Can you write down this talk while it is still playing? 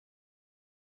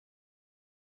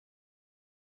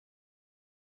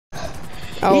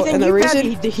Oh, Ethan, and the reason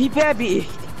you better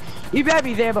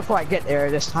be there before I get there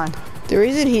this time. the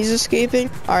reason he's escaping.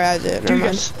 All right, I did. Never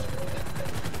mind.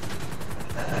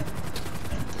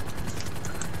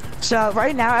 So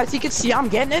right now, as you can see, I'm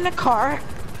getting in the car.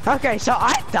 Okay, so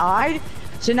I died.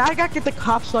 So now I gotta get the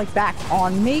cops like back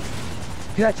on me.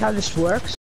 Because that's how this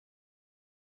works.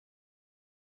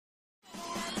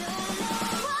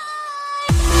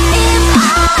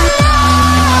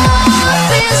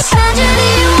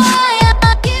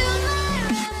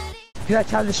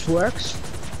 That's how this works.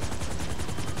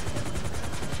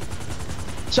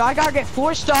 So I gotta get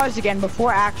 4 stars again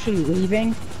before actually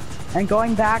leaving and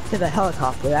going back to the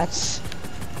helicopter. That's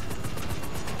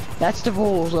the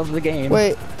rules of the game.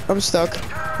 Wait, I'm stuck.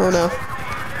 Oh no.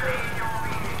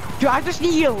 Dude, I just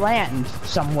need you to land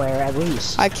somewhere at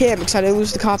least. I can't because I didn't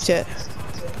lose the cops yet.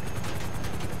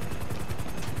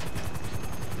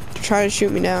 They're trying to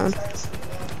shoot me down.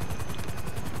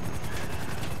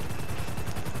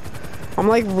 I'm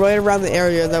like right around the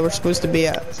area that we're supposed to be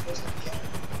at.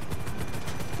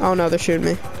 Oh no, they're shooting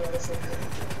me.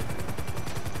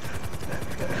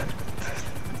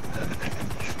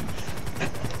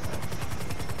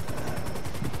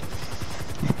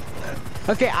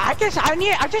 Okay, I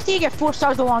just need to get 4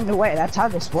 stars along the way. That's how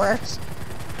this works.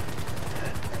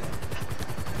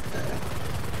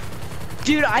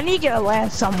 Dude, I need to get a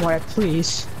land somewhere,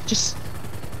 please. Just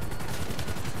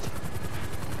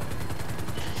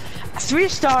 3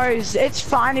 stars. It's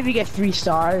fine if you get 3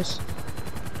 stars.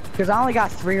 Because I only got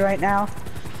 3 right now.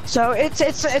 So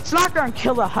it's not gonna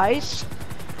kill the heist.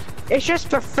 It's just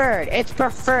preferred. It's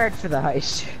preferred for the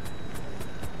heist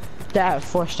to have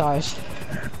 4 stars.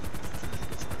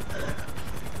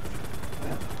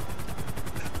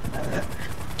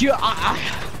 Dude,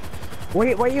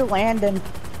 where are you landing?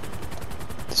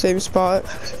 Same spot.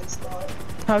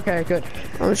 Okay, good.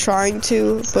 I'm trying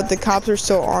to, but the cops are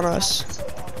still on us.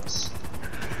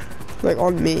 Like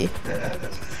on me.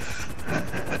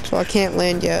 So I can't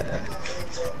land yet.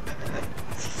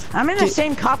 I'm in the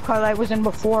same cop car that I was in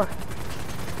before.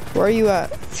 Where are you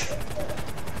at?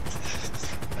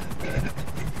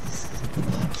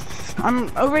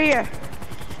 I'm over here.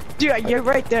 Dude, you're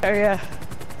right there, yeah.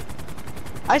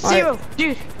 I see you,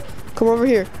 dude. Come over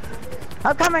here.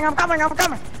 I'm coming.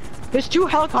 There's 2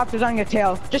 helicopters on your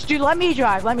tail. Just dude, let me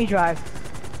drive. Hey, please.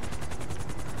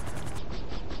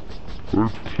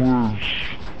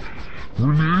 We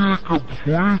need to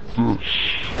complete this.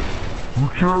 We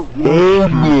can't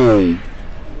land now.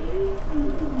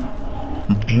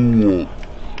 It blew up.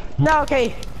 No,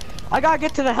 okay. I gotta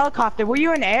get to the helicopter. Were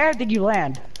you in the air or did you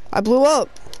land? I blew up.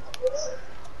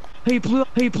 He blew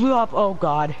up, oh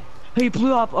god. He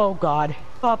blew up, oh god.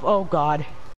 Oh god.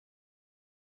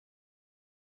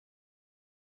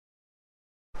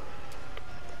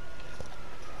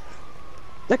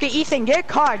 Look at Ethan, get a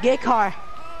car.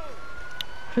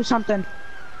 Do something.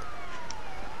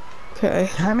 Okay.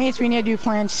 That means we need to do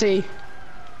plan C.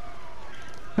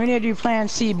 We need to do plan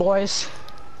C, boys.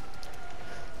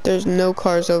 There's no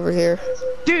cars over here.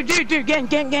 Dude,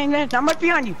 get. I'm right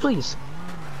behind you, please.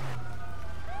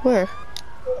 Where?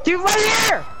 Dude, right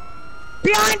here!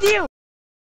 Behind you!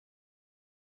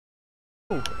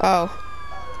 Oh.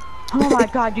 Oh my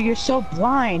god, dude, you're so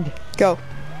blind. Go.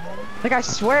 Like, I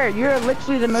swear, you're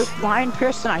literally the most blind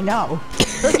person I know.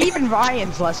 Like, even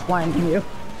Ryan's less blind than you.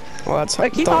 Well, that's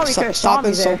like, he probably could've saw stop me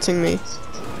insulting me.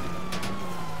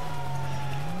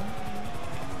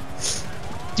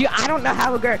 Dude, I don't know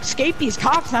how we're gonna escape these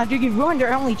cops now, dude. You ruined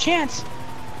our only chance.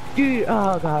 Dude,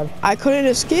 oh god. I couldn't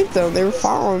escape them. They were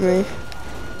following me.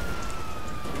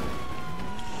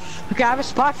 Okay, I have a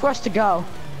spot for us to go.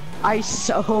 I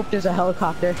so hope there's a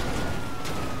helicopter.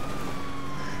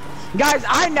 Guys,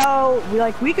 I know,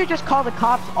 we could just call the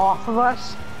cops off of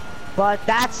us, but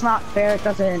that's not fair. It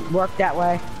doesn't work that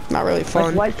way. Not really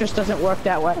fun. Like, life just doesn't work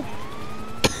that way.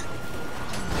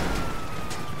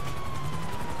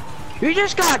 We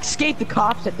just gotta escape the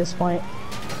cops at this point.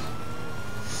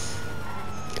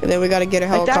 And then we gotta get a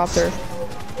helicopter.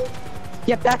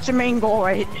 Yep, that's the main goal,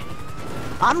 right?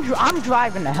 I'm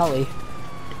driving the heli.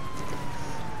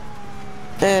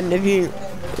 And if you,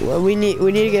 well, we need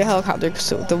to get a helicopter because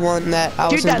the one that I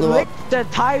was in blew up. The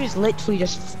tires literally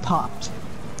just popped.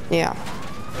 Yeah,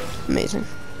 amazing.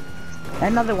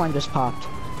 Another one just popped.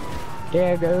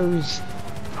 There goes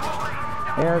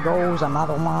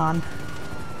another one.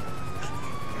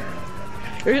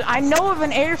 I know of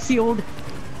an airfield.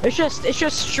 It's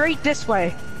just straight this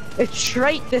way. It's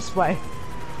straight this way.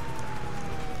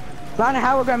 I don't know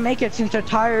how we're gonna make it since the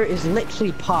tire is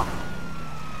literally popped.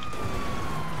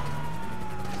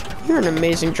 You're an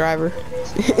amazing driver.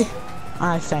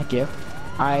 I thank you.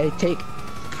 I take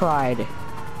pride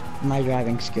in my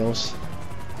driving skills.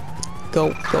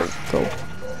 Go, go, go.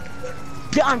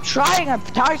 Yeah, I'm trying. I'm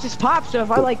tires just pop. So if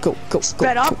I like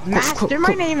sped up, there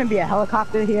might not even be a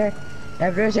helicopter here.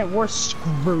 If there isn't, we're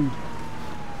screwed.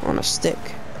 On a stick.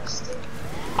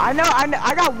 I know.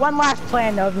 I got one last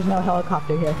plan though. If there's no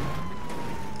helicopter here.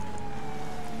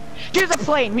 There's a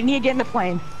plane. We need to get in the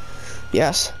plane.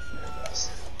 Yes.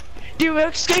 Dude, we're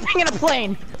escaping in a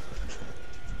plane.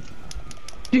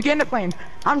 Dude, get in the plane.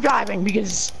 I'm driving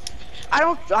because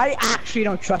I actually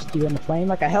don't trust you in the plane.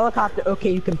 Like a helicopter,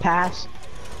 okay, you can pass.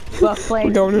 But a plane,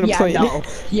 we're going in a plane. No.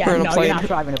 Yeah, we're in no, a plane. you're not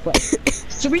driving a plane.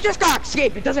 So we just gotta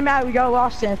escape. It doesn't matter. We got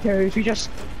lost sanitaries. We just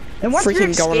and once we Freaking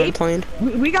escape, going on a plane.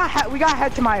 we got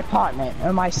head to my apartment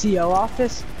or my CO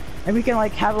office, and we can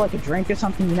like have like a drink or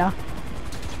something, you know.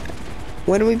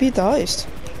 When do we beat the heist?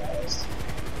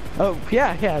 Oh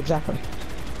yeah, exactly.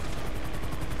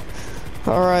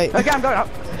 All right. Okay, I'm going up.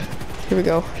 Here we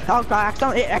go. Oh god, I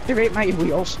accidentally activate my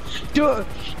wheels. Dude,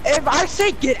 if I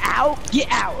say get out,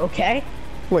 okay?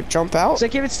 What, jump out? So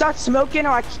like if it starts smoking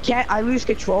or I lose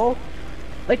control.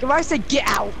 Like if I say get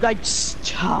out, like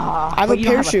I have a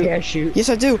parachute. Yes,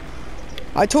 I do.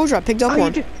 I told you I picked up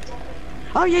one.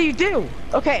 Oh yeah, you do.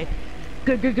 Okay.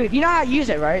 Good. You know how to use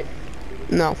it, right?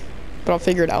 No, but I'll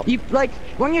figure it out. You like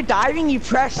when you're diving, you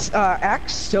press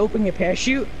X to open your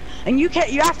parachute, and you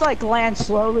have to like land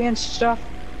slowly and stuff.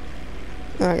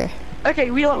 Okay. Okay,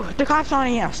 the cops on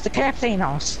us. The cops ain't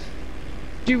us.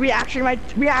 Dude, we actually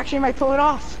might pull it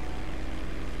off.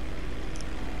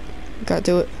 Gotta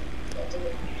do it.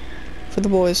 For the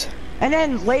boys. And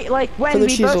then like when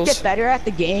we both get better at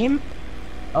the game,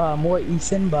 more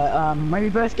Ethan, but when we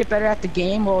both get better at the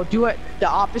game, we'll do it the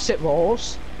opposite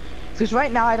roles. Because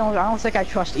right now I don't think I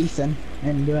trust Ethan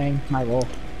in doing my role.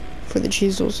 For the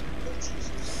Cheezels.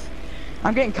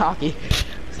 I'm getting cocky.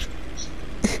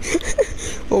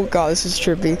 Oh god, this is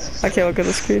trippy. I can't look at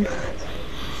the screen.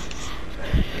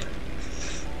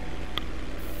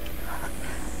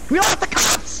 We lost the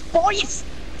cops, boys!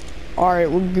 Alright,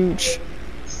 we're gooch.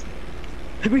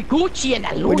 We Gucci in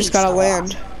the Louis. We just gotta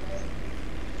land.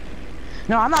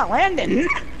 No, I'm not landing.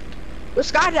 We're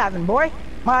skydiving, boy.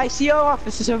 My CO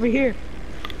office is over here.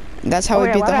 That's how we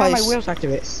beat the heist. My wheels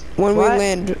activate? When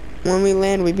we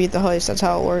land, we beat the heist. That's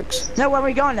how it works. No, when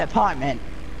we go in the apartment.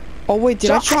 Oh wait,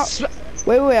 did I drop?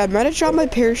 Wait, I might have dropped my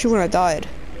parachute when I died.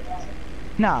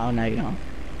 No, you don't.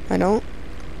 I don't?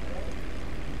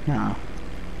 No.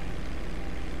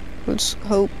 Let's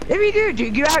hope. If you do,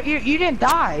 you didn't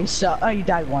die, so you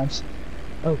died once.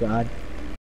 Oh god.